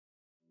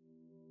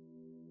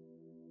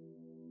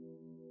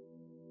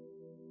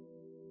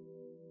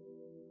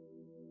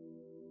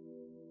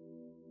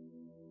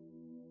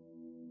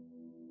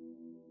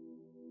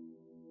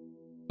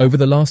Over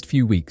the last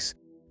few weeks,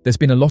 there's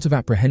been a lot of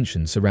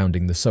apprehension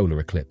surrounding the solar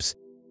eclipse,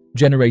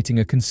 generating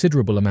a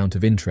considerable amount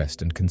of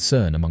interest and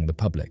concern among the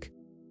public.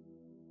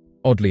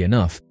 Oddly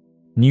enough,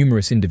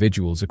 numerous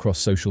individuals across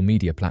social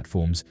media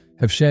platforms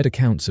have shared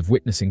accounts of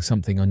witnessing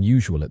something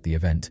unusual at the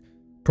event,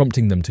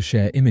 prompting them to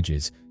share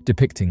images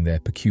depicting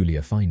their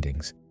peculiar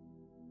findings.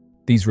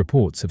 These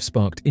reports have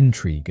sparked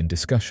intrigue and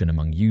discussion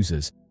among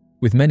users,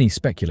 with many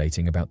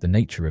speculating about the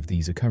nature of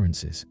these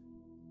occurrences.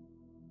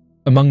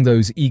 Among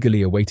those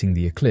eagerly awaiting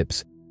the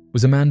eclipse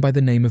was a man by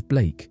the name of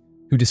Blake,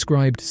 who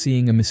described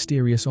seeing a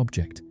mysterious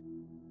object.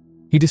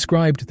 He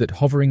described that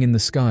hovering in the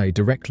sky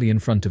directly in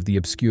front of the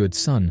obscured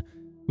sun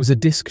was a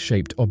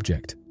disc-shaped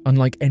object,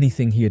 unlike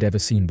anything he had ever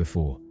seen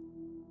before.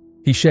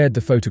 He shared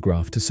the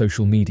photograph to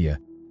social media,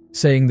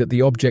 saying that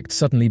the object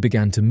suddenly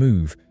began to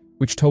move,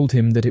 which told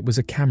him that it was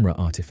a camera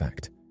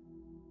artifact.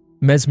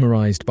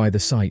 Mesmerized by the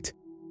sight,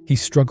 he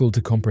struggled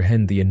to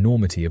comprehend the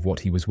enormity of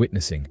what he was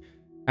witnessing,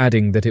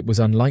 adding that it was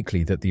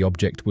unlikely that the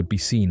object would be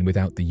seen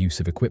without the use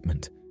of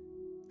equipment.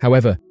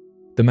 However,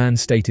 the man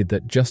stated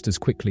that just as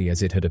quickly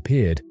as it had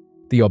appeared,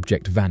 the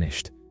object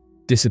vanished,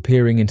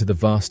 disappearing into the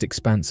vast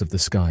expanse of the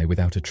sky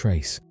without a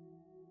trace.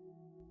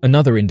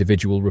 Another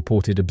individual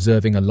reported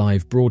observing a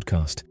live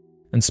broadcast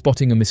and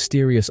spotting a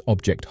mysterious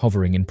object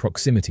hovering in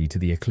proximity to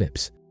the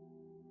eclipse.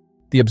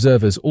 The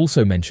observers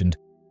also mentioned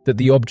that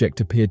the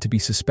object appeared to be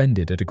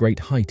suspended at a great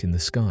height in the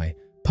sky,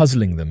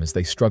 puzzling them as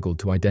they struggled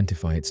to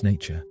identify its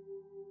nature.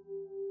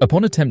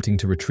 Upon attempting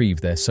to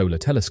retrieve their solar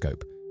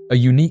telescope, a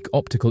unique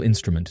optical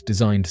instrument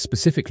designed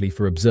specifically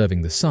for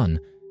observing the sun,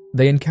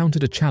 they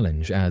encountered a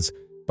challenge as,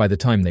 by the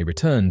time they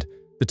returned,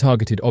 the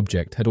targeted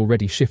object had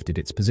already shifted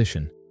its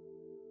position.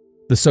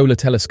 The solar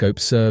telescope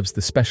serves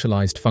the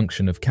specialized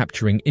function of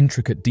capturing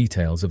intricate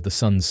details of the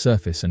sun's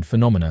surface and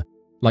phenomena,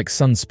 like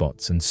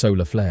sunspots and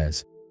solar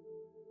flares.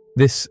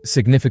 This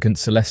significant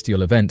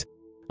celestial event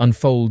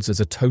unfolds as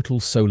a total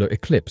solar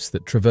eclipse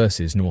that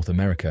traverses North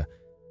America,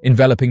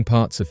 enveloping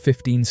parts of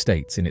 15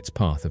 states in its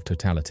path of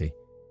totality.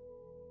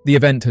 The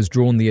event has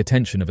drawn the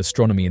attention of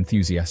astronomy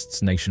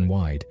enthusiasts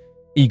nationwide,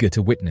 eager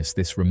to witness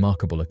this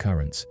remarkable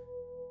occurrence.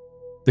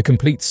 The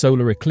complete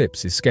solar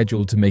eclipse is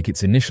scheduled to make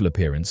its initial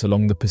appearance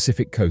along the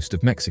Pacific coast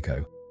of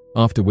Mexico,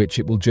 after which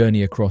it will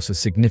journey across a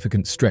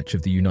significant stretch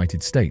of the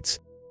United States,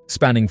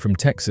 spanning from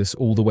Texas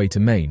all the way to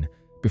Maine,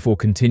 before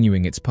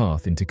continuing its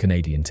path into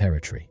Canadian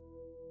territory.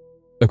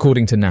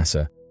 According to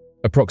NASA,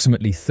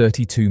 approximately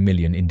 32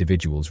 million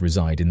individuals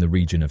reside in the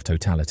region of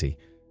totality,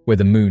 where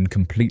the moon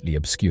completely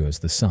obscures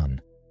the sun.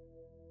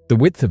 The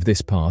width of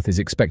this path is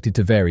expected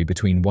to vary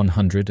between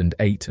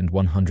 108 and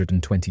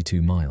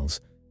 122 miles.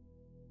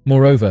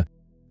 Moreover,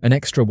 an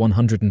extra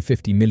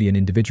 150 million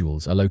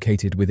individuals are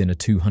located within a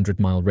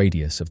 200-mile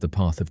radius of the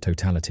path of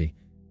totality.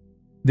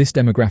 This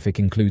demographic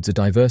includes a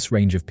diverse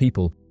range of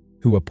people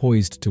who are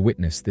poised to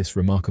witness this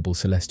remarkable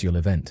celestial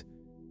event.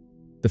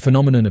 The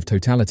phenomenon of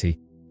totality,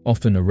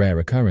 often a rare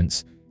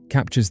occurrence,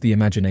 captures the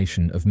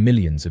imagination of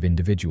millions of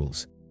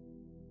individuals.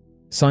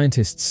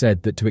 Scientists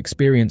said that to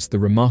experience the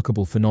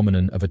remarkable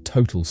phenomenon of a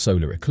total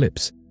solar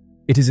eclipse,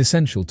 it is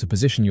essential to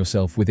position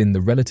yourself within the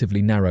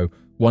relatively narrow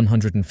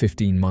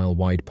 115-mile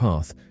wide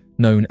path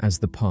known as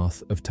the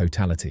Path of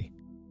Totality.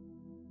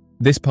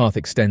 This path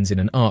extends in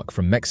an arc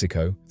from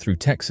Mexico through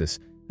Texas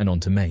and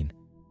onto Maine.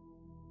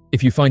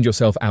 If you find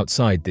yourself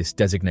outside this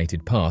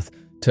designated path,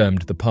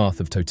 termed the Path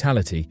of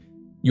Totality,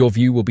 your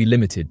view will be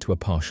limited to a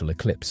partial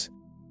eclipse.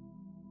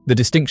 The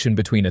distinction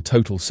between a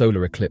total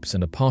solar eclipse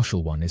and a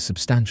partial one is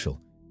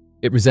substantial.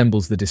 It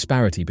resembles the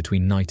disparity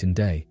between night and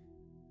day.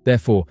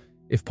 Therefore,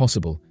 if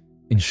possible,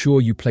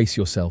 ensure you place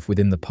yourself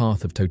within the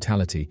Path of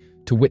Totality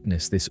to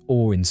witness this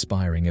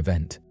awe-inspiring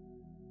event.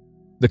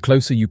 The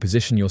closer you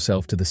position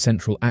yourself to the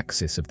central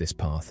axis of this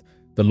path,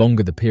 the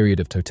longer the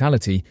period of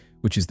totality,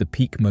 which is the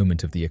peak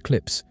moment of the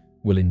eclipse,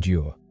 will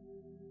endure.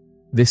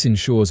 This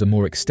ensures a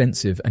more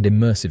extensive and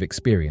immersive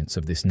experience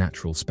of this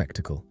natural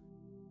spectacle.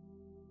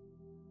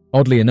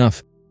 Oddly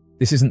enough,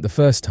 this isn't the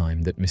first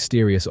time that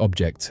mysterious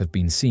objects have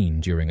been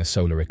seen during a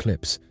solar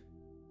eclipse.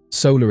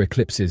 Solar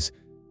eclipses,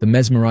 the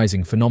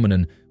mesmerizing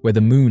phenomenon where the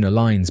moon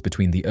aligns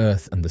between the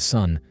Earth and the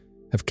Sun,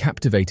 have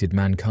captivated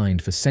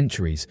mankind for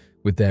centuries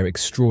with their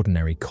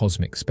extraordinary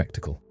cosmic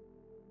spectacle.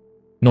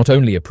 Not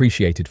only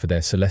appreciated for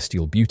their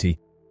celestial beauty,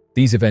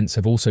 these events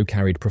have also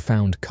carried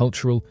profound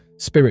cultural,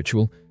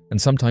 spiritual,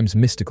 and sometimes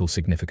mystical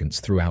significance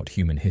throughout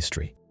human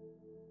history.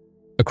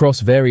 Across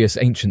various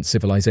ancient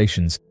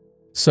civilizations,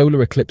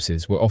 solar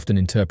eclipses were often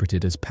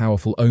interpreted as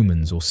powerful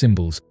omens or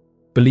symbols,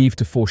 believed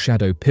to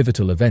foreshadow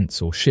pivotal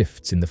events or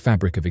shifts in the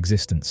fabric of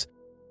existence.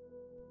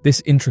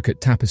 This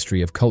intricate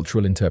tapestry of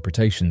cultural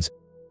interpretations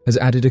has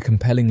added a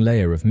compelling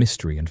layer of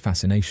mystery and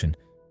fascination,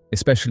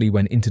 especially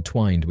when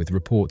intertwined with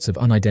reports of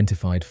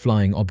unidentified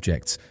flying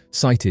objects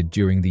sighted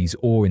during these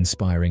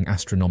awe-inspiring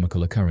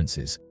astronomical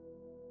occurrences.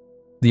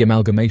 The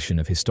amalgamation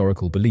of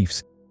historical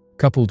beliefs,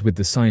 coupled with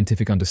the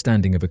scientific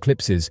understanding of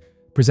eclipses,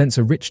 presents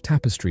a rich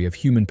tapestry of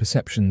human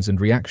perceptions and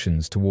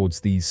reactions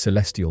towards these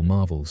celestial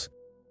marvels.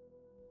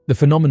 The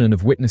phenomenon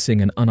of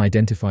witnessing an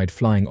unidentified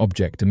flying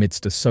object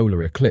amidst a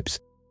solar eclipse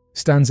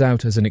stands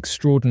out as an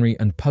extraordinary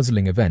and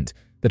puzzling event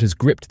that has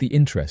gripped the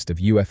interest of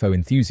UFO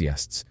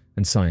enthusiasts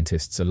and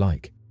scientists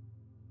alike.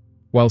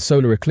 While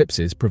solar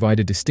eclipses provide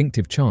a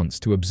distinctive chance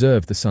to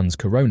observe the sun's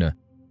corona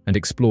and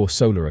explore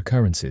solar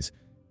occurrences,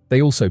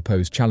 they also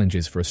pose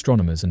challenges for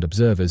astronomers and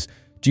observers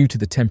due to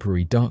the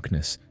temporary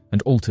darkness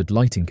and altered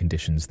lighting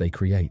conditions they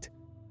create.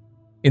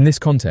 In this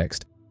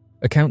context,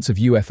 accounts of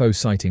UFO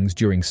sightings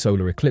during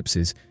solar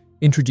eclipses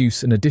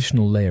introduce an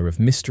additional layer of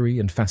mystery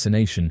and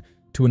fascination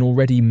to an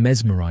already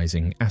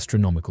mesmerizing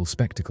astronomical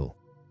spectacle.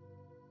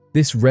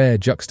 This rare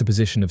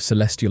juxtaposition of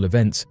celestial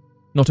events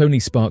not only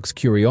sparks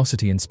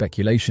curiosity and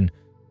speculation,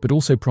 but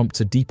also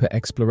prompts a deeper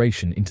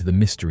exploration into the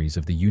mysteries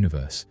of the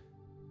universe.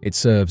 It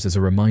serves as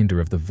a reminder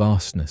of the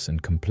vastness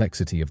and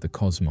complexity of the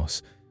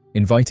cosmos,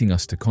 inviting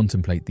us to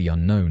contemplate the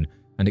unknown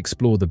and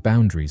explore the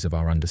boundaries of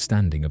our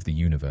understanding of the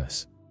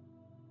universe.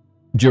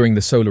 During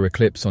the solar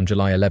eclipse on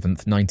July 11,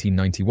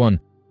 1991,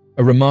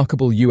 a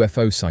remarkable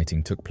UFO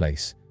sighting took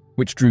place,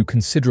 which drew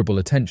considerable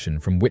attention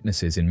from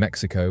witnesses in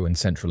Mexico and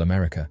Central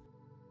America.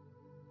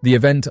 The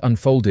event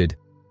unfolded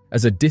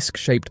as a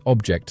disc-shaped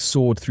object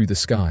soared through the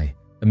sky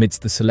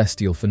amidst the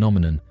celestial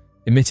phenomenon,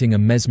 emitting a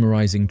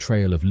mesmerizing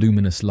trail of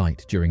luminous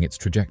light during its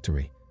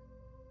trajectory.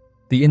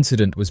 The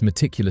incident was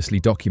meticulously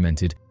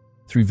documented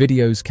through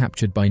videos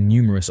captured by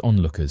numerous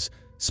onlookers,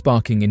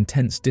 sparking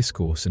intense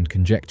discourse and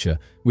conjecture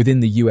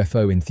within the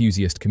UFO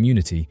enthusiast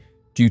community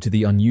due to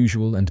the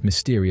unusual and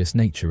mysterious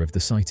nature of the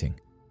sighting.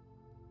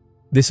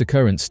 This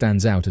occurrence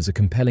stands out as a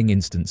compelling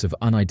instance of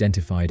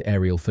unidentified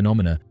aerial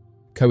phenomena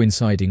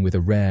coinciding with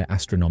a rare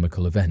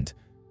astronomical event,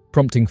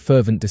 prompting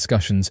fervent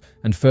discussions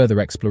and further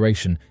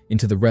exploration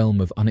into the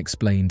realm of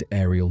unexplained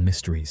aerial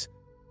mysteries.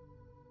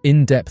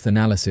 In-depth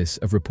analysis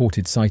of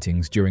reported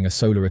sightings during a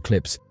solar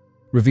eclipse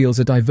reveals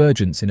a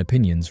divergence in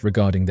opinions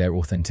regarding their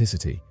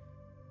authenticity.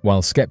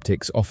 While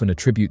skeptics often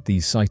attribute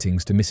these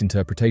sightings to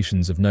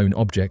misinterpretations of known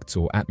objects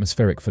or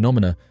atmospheric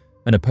phenomena,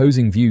 an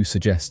opposing view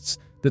suggests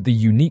that the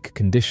unique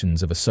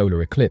conditions of a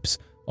solar eclipse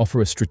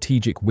offer a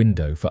strategic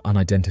window for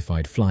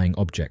unidentified flying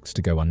objects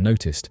to go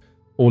unnoticed,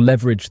 or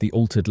leverage the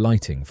altered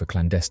lighting for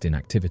clandestine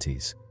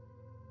activities.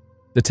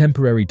 The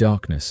temporary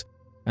darkness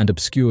and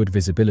obscured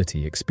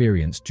visibility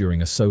experienced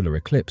during a solar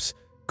eclipse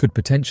could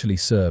potentially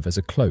serve as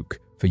a cloak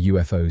for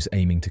UFOs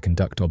aiming to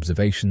conduct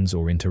observations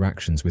or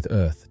interactions with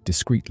Earth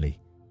discreetly.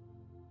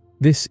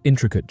 This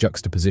intricate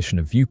juxtaposition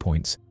of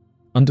viewpoints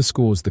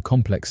underscores the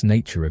complex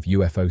nature of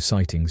UFO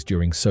sightings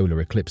during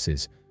solar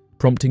eclipses,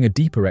 prompting a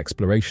deeper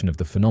exploration of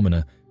the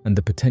phenomena and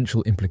the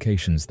potential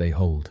implications they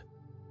hold.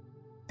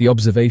 The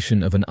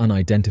observation of an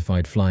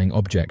unidentified flying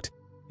object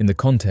in the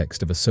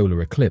context of a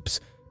solar eclipse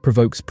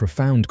provokes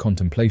profound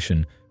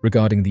contemplation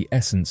regarding the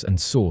essence and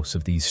source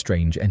of these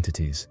strange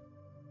entities.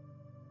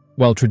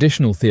 While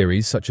traditional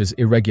theories such as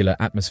irregular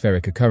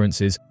atmospheric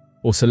occurrences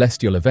or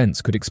celestial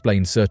events could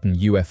explain certain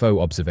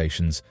UFO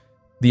observations,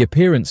 the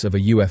appearance of a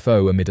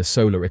UFO amid a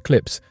solar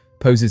eclipse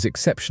poses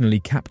exceptionally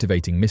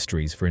captivating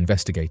mysteries for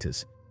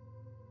investigators.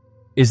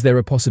 Is there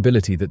a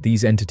possibility that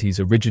these entities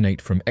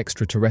originate from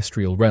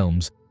extraterrestrial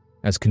realms,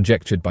 as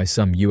conjectured by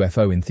some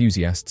UFO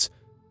enthusiasts,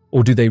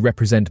 or do they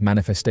represent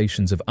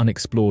manifestations of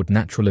unexplored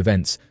natural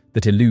events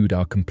that elude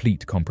our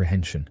complete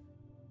comprehension?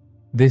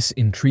 This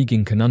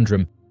intriguing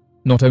conundrum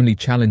not only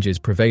challenges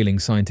prevailing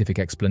scientific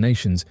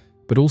explanations,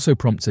 but also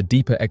prompts a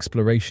deeper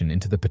exploration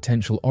into the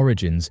potential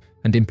origins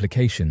and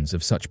implications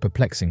of such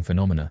perplexing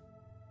phenomena.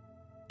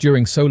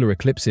 During solar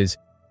eclipses,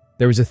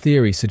 there is a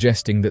theory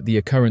suggesting that the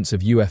occurrence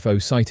of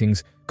UFO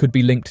sightings could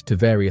be linked to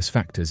various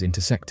factors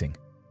intersecting.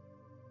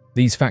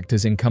 These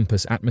factors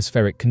encompass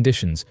atmospheric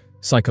conditions,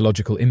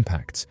 psychological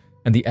impacts,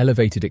 and the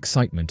elevated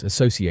excitement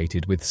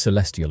associated with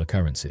celestial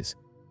occurrences.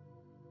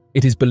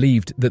 It is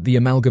believed that the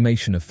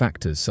amalgamation of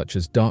factors such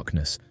as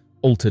darkness,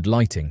 altered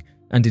lighting,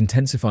 and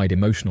intensified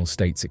emotional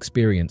states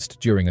experienced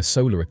during a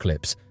solar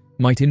eclipse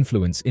might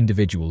influence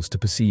individuals to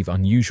perceive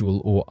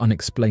unusual or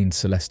unexplained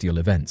celestial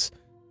events,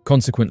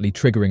 consequently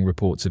triggering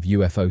reports of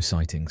UFO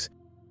sightings.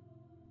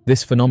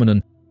 This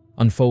phenomenon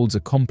unfolds a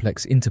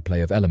complex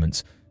interplay of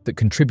elements that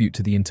contribute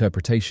to the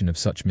interpretation of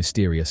such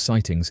mysterious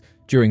sightings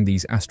during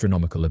these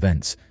astronomical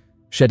events,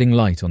 shedding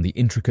light on the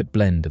intricate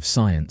blend of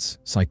science,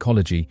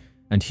 psychology,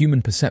 and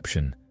human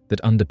perception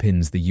that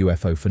underpins the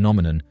UFO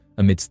phenomenon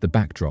amidst the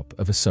backdrop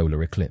of a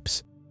solar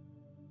eclipse.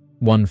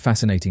 One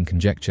fascinating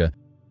conjecture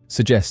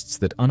suggests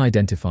that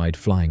unidentified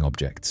flying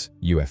objects,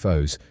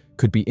 UFOs,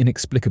 could be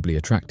inexplicably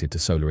attracted to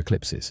solar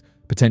eclipses,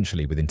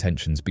 potentially with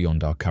intentions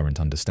beyond our current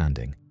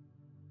understanding.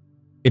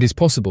 It is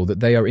possible that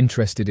they are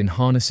interested in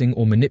harnessing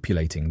or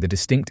manipulating the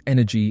distinct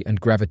energy and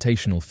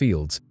gravitational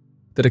fields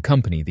that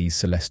accompany these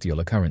celestial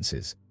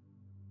occurrences.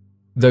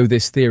 Though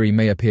this theory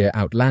may appear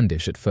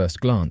outlandish at first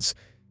glance,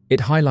 it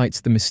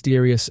highlights the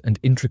mysterious and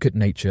intricate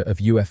nature of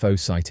UFO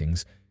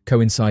sightings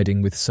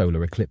coinciding with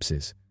solar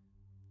eclipses.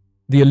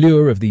 The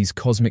allure of these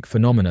cosmic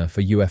phenomena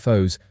for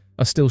UFOs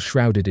are still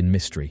shrouded in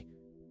mystery,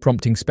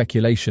 prompting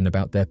speculation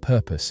about their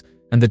purpose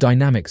and the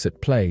dynamics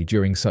at play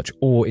during such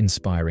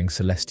awe-inspiring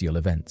celestial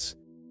events.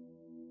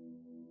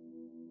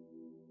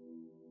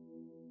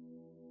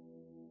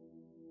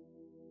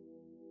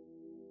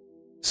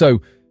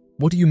 So,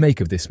 what do you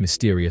make of this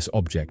mysterious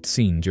object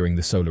seen during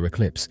the solar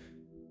eclipse?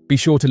 Be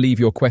sure to leave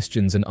your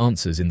questions and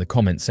answers in the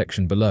comment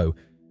section below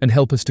and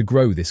help us to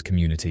grow this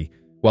community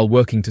while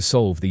working to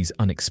solve these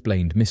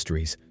unexplained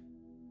mysteries.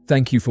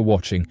 Thank you for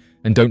watching,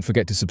 and don't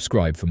forget to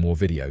subscribe for more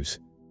videos.